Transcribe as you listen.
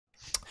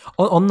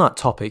On that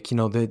topic,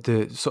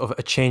 the sort of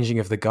a changing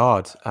of the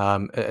guard,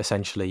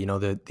 essentially,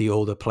 the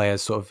older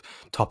players sort of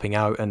topping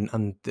out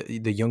and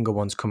the younger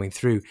ones coming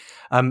through.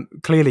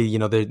 Clearly,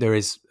 there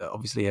is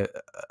obviously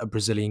a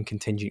Brazilian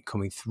contingent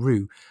coming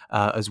through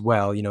as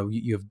well.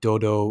 You have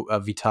Dodo,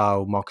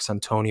 Vital, Marcos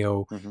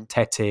Antonio, Hmm.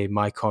 Tete,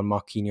 Maicon,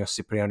 Marquinhos,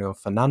 Cipriano, and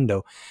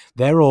Fernando.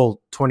 They're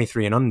all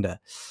 23 and under.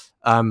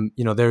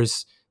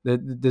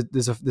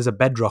 There's a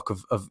bedrock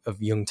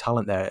of young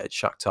talent there at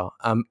Shakhtar.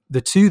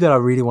 The two that I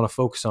really want to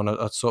focus on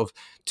are sort of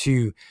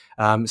two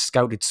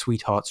scouted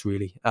sweethearts,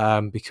 really,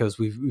 because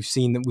we've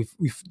seen that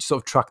we've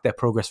sort of tracked their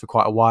progress for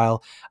quite a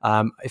while.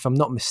 If I'm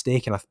not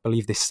mistaken, I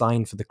believe they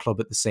signed for the club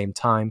at the same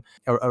time,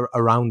 or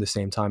around the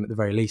same time at the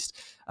very least,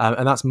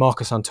 and that's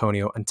Marcos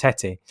Antonio and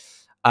Tete.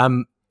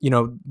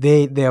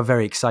 They are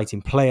very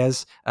exciting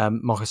players.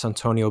 Marcos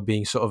Antonio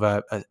being sort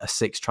of a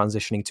six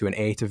transitioning to an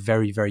eight, a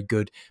very, very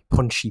good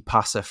punchy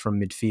passer from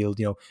midfield.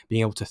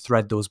 Being able to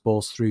thread those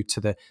balls through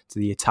to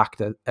the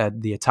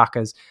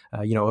attackers.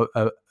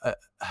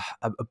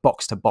 A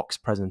box to box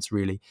presence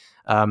really.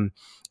 And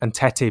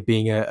Tete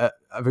being a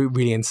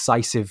really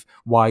incisive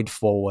wide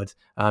forward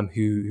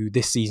who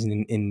this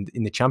season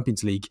in the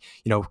Champions League,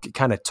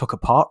 kind of took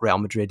apart Real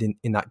Madrid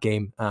in that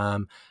game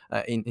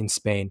in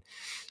Spain.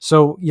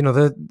 So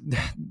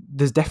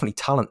there's definitely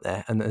talent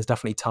there, and there's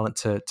definitely talent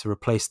to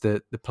replace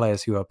the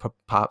players who are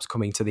perhaps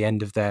coming to the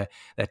end of their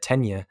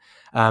tenure.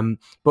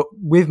 But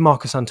with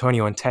Marcos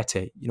Antonio and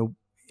Tete,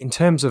 in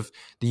terms of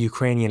the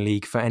Ukrainian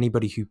league, for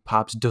anybody who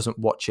perhaps doesn't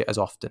watch it as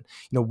often,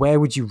 where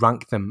would you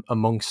rank them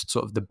amongst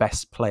sort of the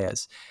best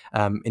players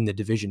in the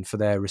division for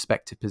their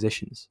respective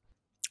positions?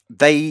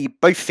 They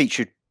both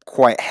featured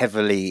quite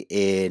heavily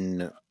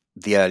in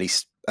the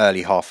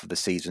early half of the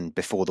season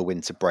before the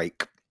winter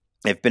break.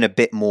 They've been a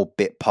bit more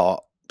bit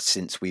part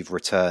since we've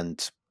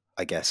returned,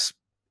 I guess,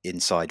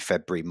 inside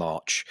February,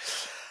 March.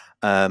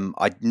 I'm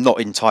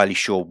not entirely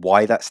sure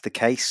why that's the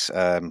case.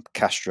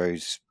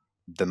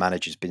 The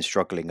manager's been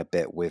struggling a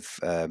bit with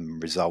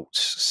results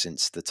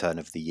since the turn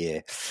of the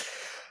year.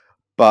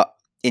 But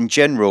in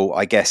general,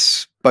 I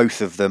guess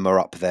both of them are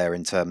up there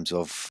in terms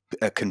of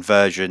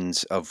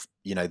conversions of,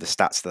 the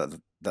stats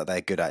that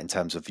they're good at in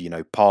terms of,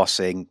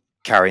 passing,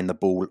 carrying the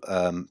ball.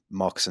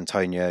 Marcos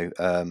Antonio,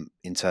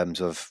 in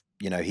terms of,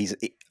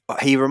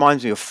 he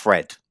reminds me of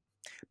Fred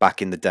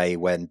back in the day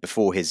when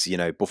before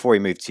he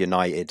moved to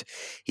United,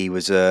 he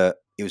was a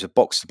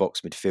box to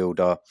box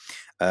midfielder,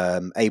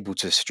 able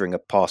to string a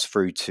pass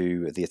through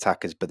to the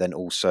attackers, but then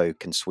also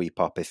can sweep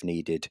up if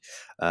needed,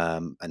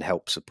 and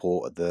help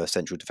support the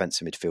central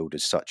defensive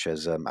midfielders such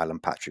as Alan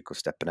Patrick or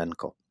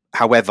Stepanenko.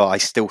 However, I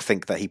still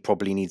think that he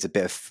probably needs a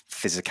bit of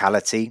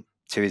physicality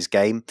to his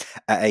game.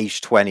 At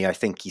age 20, I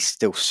think he's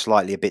still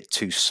slightly a bit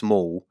too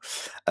small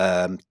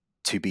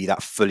to be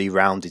that fully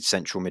rounded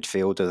central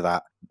midfielder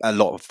that a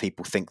lot of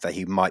people think that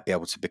he might be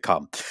able to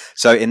become.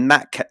 So in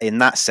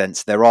that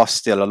sense, there are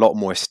still a lot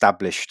more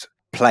established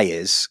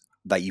players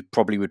that you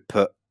probably would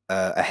put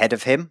ahead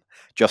of him,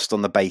 just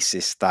on the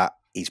basis that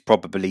he's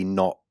probably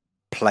not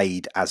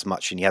played as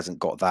much and he hasn't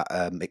got that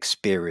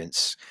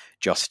experience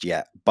just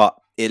yet. But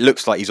it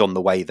looks like he's on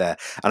the way there.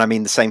 And I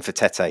mean, the same for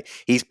Tete.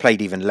 He's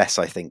played even less,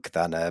 I think,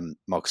 than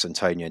Marcos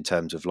Antonio in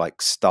terms of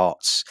like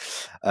starts.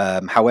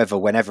 However,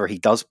 whenever he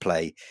does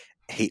play,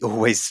 he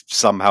always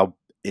somehow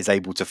is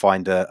able to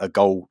find a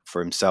goal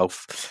for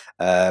himself,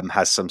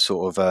 has some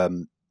sort of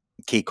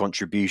key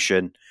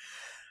contribution,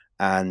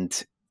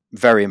 and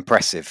very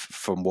impressive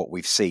from what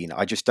we've seen.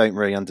 I just don't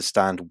really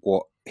understand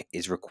what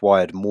is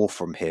required more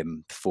from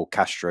him for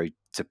Castro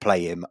to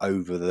play him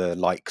over the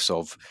likes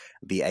of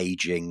the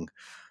aging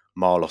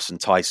Marlos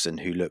and Tyson,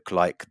 who look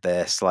like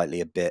they're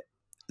slightly a bit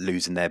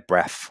losing their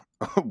breath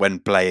when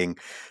playing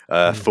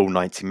full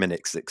 90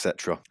 minutes,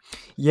 etc.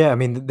 Yeah, I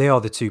mean they are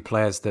the two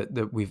players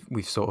that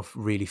we've sort of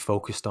really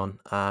focused on,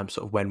 sort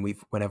of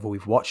whenever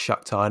we've watched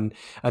Shakhtar, and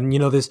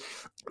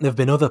there've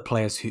been other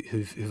players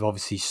who've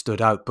obviously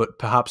stood out, but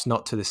perhaps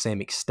not to the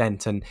same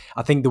extent. And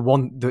I think the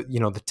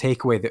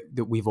takeaway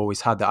that we've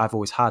always had, that I've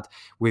always had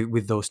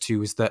with those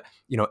two, is that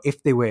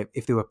if they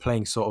were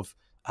playing sort of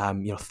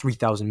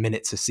 3,000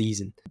 minutes a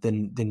season,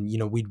 then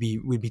we'd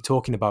be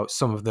talking about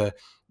some of the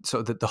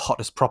sort of the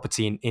hottest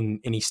property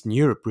in Eastern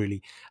Europe,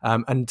 really.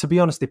 And to be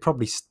honest, they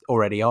probably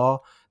already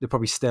are. They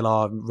probably still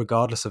are,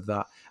 regardless of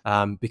that,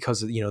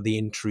 because of the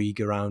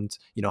intrigue around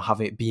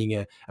having it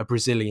being a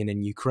Brazilian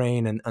in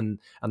Ukraine and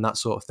that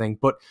sort of thing.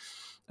 But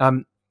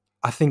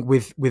I think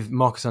with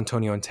Marcos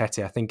Antonio and Tete,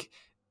 I think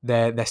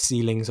their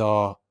ceilings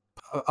are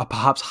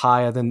perhaps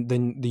higher than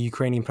the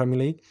Ukrainian Premier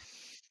League.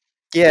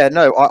 Yeah,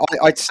 no,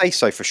 I'd say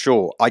so for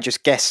sure. I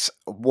just guess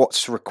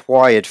what's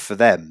required for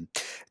them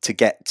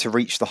to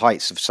reach the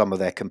heights of some of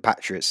their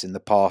compatriots in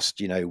the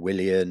past,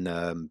 Willian,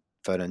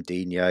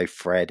 Fernandinho,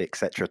 Fred,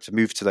 etc., to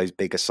move to those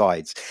bigger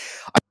sides,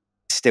 I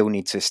still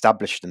need to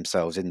establish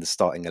themselves in the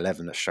starting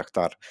 11 at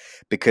Shakhtar.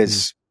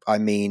 Because, I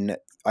mean,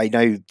 I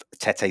know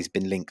Tete's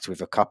been linked with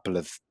a couple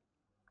of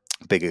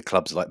bigger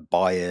clubs like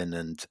Bayern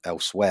and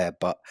elsewhere,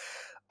 but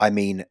I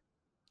mean,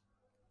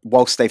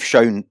 whilst they've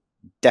shown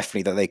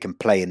definitely that they can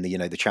play in the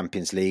the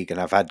Champions League and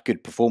have had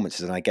good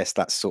performances, and I guess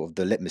that's sort of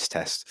the litmus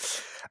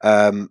test.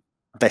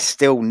 They're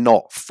still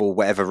not, for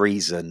whatever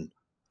reason,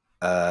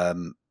 out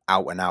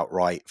and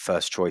outright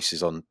first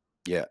choices on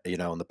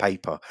on the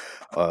paper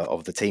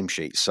of the team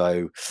sheet.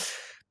 So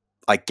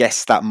I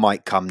guess that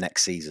might come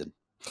next season.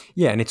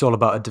 Yeah, and it's all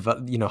about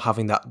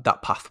having that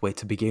pathway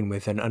to begin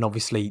with, and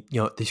obviously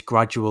this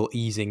gradual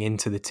easing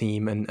into the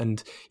team,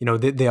 and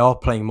they are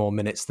playing more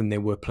minutes than they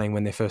were playing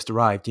when they first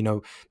arrived.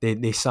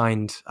 They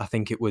signed, I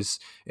think it was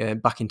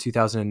back in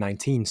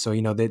 2019, so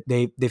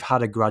they've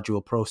had a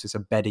gradual process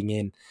of bedding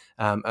in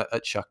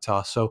at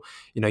Shakhtar. So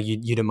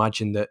you'd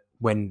imagine that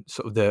when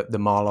sort of the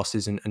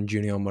Marloses and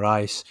Junior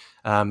Moraes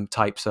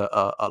types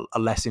are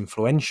less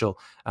influential,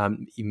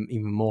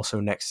 even more so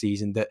next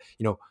season,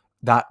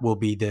 that will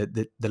be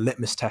the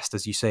litmus test,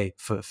 as you say,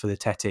 for the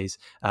Tetês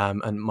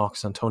and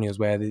Marcos Antonios,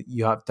 where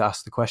you have to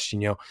ask the question,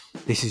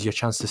 this is your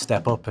chance to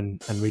step up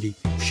and really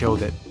show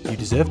that you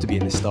deserve to be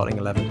in this starting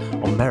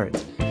 11 on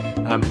merit.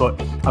 But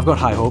I've got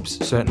high hopes,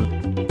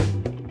 certainly.